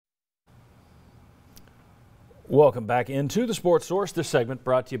Welcome back into the Sports Source. This segment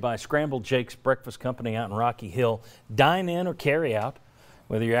brought to you by Scrambled Jake's Breakfast Company out in Rocky Hill. Dine in or carry out,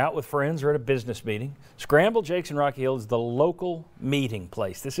 whether you're out with friends or at a business meeting. Scrambled Jake's in Rocky Hill is the local meeting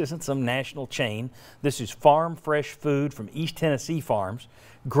place. This isn't some national chain. This is farm fresh food from East Tennessee farms.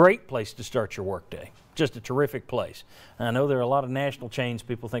 Great place to start your workday. Just a terrific place. I know there are a lot of national chains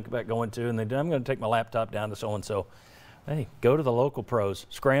people think about going to, and I'm going to take my laptop down to so-and-so. Hey, go to the local pros.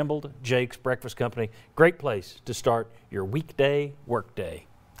 Scrambled Jake's Breakfast Company. Great place to start your weekday workday.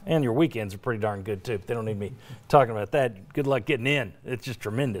 And your weekends are pretty darn good, too. But they don't need me talking about that. Good luck getting in. It's just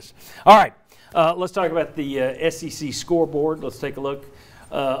tremendous. All right, let's talk about the SEC scoreboard. Let's take a look.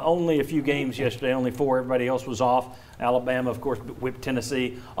 Only a few games yesterday, only 4. Everybody else was off. Alabama, of course, whipped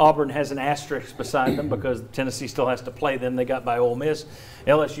Tennessee. Auburn has an asterisk beside them because Tennessee still has to play them. They got by Ole Miss.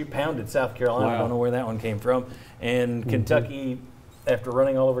 LSU pounded South Carolina. Wow. I don't know where that one came from. And Kentucky, after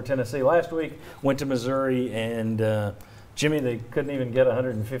running all over Tennessee last week, went to Missouri. And, Jimmy, they couldn't even get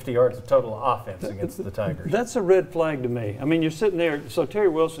 150 yards of total offense against the Tigers. That's a red flag to me. I mean, you're sitting there. So Terry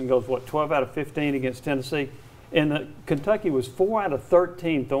Wilson goes, 12 out of 15 against Tennessee? And Kentucky was 4 out of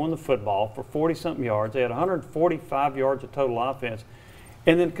 13 throwing the football for 40-something yards. They had 145 yards of total offense.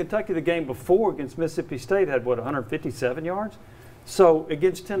 And then Kentucky, the game before against Mississippi State, had, 157 yards? So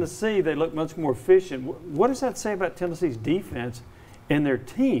against Tennessee, they looked much more efficient. What does that say about Tennessee's defense and their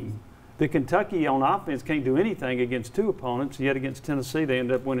team? The Kentucky on offense can't do anything against 2 opponents, yet against Tennessee, they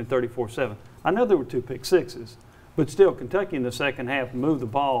ended up winning 34-7. I know there were 2 pick sixes, but still, Kentucky in the second half moved the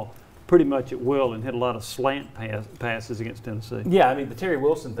ball pretty much at will and hit a lot of slant passes against Tennessee. Yeah, I mean, the Terry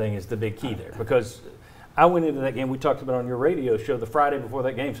Wilson thing is the big key there because I went into that game, we talked about on your radio show the Friday before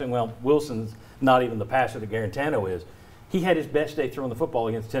that game saying, well, Wilson's not even the passer that Garantano is. He had his best day throwing the football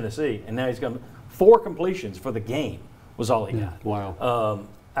against Tennessee, and now he's got 4 completions for the game was all he got. Wow.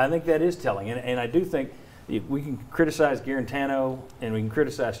 I think that is telling, and I do think we can criticize Garantano and we can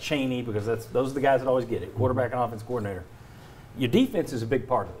criticize Chaney because those are the guys that always get it, quarterback and offense coordinator. Your defense is a big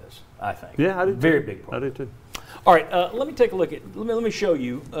part of this, I think. Yeah, I do. Very big part. I do too. All right, let me take a look at. Let me show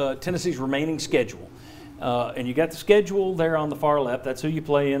you Tennessee's remaining schedule, and you got the schedule there on the far left. That's who you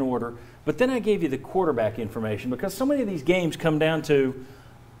play in order. But then I gave you the quarterback information because so many of these games come down to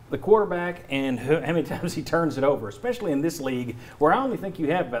the quarterback and how many times he turns it over, especially in this league where I only think you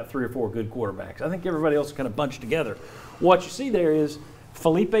have about 3 or 4 good quarterbacks. I think everybody else is kind of bunched together. What you see there is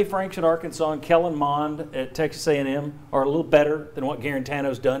Felipe Franks at Arkansas and Kellen Mond at Texas A&M are a little better than what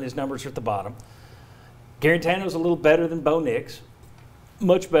Garantano's done. His numbers are at the bottom. Garantano's a little better than Bo Nix,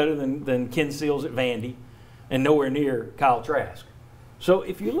 much better than Ken Seals at Vandy, and nowhere near Kyle Trask. So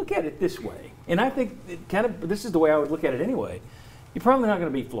if you look at it this way, and I think this is the way I would look at it anyway, you're probably not going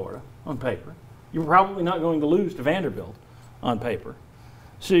to beat Florida on paper. You're probably not going to lose to Vanderbilt on paper.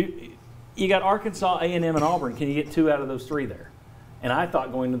 So you got Arkansas, A&M, and Auburn. Can you get 2 out of those 3 there? And I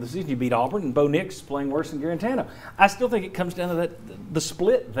thought going into the season you beat Auburn, and Bo Nix is playing worse than Garantano. I still think it comes down to the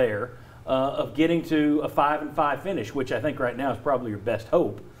split there of getting to a 5-5 finish, which I think right now is probably your best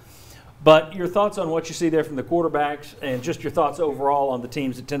hope. But your thoughts on what you see there from the quarterbacks and just your thoughts overall on the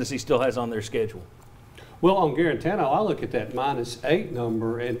teams that Tennessee still has on their schedule. Well, on Garantano, I look at that -8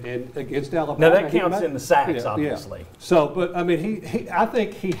 number and against Alabama. Now, that counts in the sacks, obviously. Yeah. So, but, I mean, I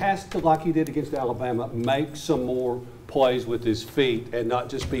think he has to, like he did against Alabama, make some more plays with his feet and not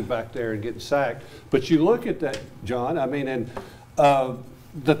just be back there and getting sacked. But you look at that, John, I mean, and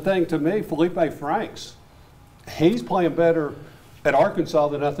the thing to me, Felipe Franks, he's playing better at Arkansas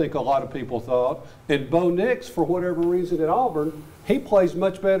than I think a lot of people thought. And Bo Nix, for whatever reason at Auburn, he plays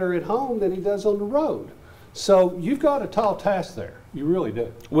much better at home than he does on the road. So you've got a tall task there. You really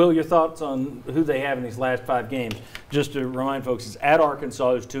do. Will, your thoughts on who they have in these last 5 games? Just to remind folks, it's at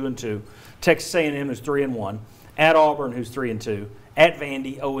Arkansas, who's 2-2, Texas A&M, who's 3-1, at Auburn, who's 3-2, at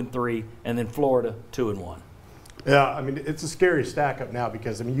Vandy, 0-3, and then Florida, 2-1. Yeah, I mean, it's a scary stack up now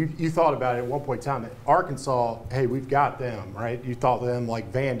because, I mean, you thought about it at one point in time that Arkansas, hey, we've got them, right? You thought of them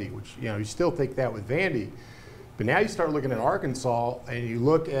like Vandy, which, you still think that with Vandy. But now you start looking at Arkansas and you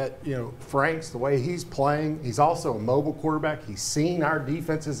look at, Franks, the way he's playing. He's also a mobile quarterback. He's seen our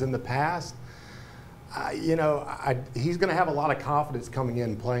defenses in the past. He's going to have a lot of confidence coming in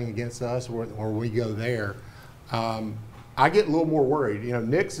and playing against us or we go there. I get a little more worried.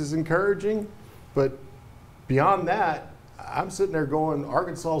 Nix is encouraging, but beyond that, I'm sitting there going,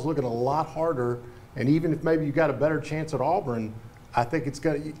 Arkansas is looking a lot harder. And even if maybe you got a better chance at Auburn, I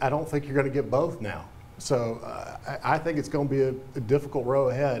don't think you're going to get both now. So I think it's going to be a difficult row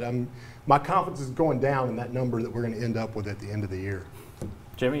ahead. My confidence is going down in that number that we're going to end up with at the end of the year.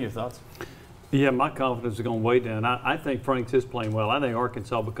 Jimmy, your thoughts? Yeah, my confidence is going way down. I think Franks is playing well. I think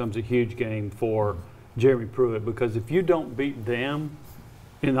Arkansas becomes a huge game for Jeremy Pruitt, because if you don't beat them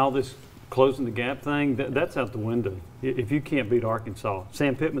in all this closing the gap thing, that's out the window. If you can't beat Arkansas.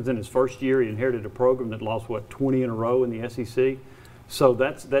 Sam Pittman's in his first year. He inherited a program that lost, 20 in a row in the SEC. So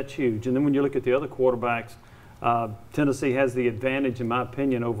that's huge. And then when you look at the other quarterbacks, Tennessee has the advantage, in my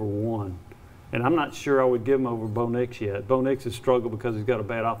opinion, over one. And I'm not sure I would give him over Bo Nix yet. Bo Nix has struggled because he's got a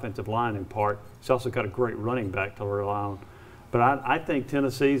bad offensive line in part. He's also got a great running back to rely on. But I think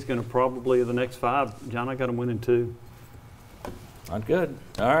Tennessee's going to probably, the next 5, John, I got them winning 2. Not good.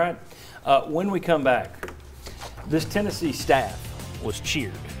 All right. When we come back, this Tennessee staff was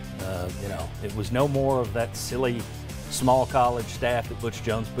cheered. It was no more of that silly small college staff that Butch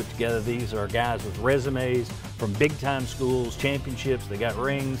Jones put together. These are guys with resumes from big-time schools, championships. They got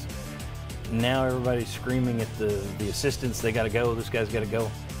rings. Now everybody's screaming at the assistants. They got to go. This guy's got to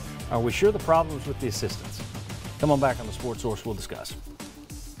go. Are we sure the problem's with the assistants? Come on back on the Sports Source. We'll discuss.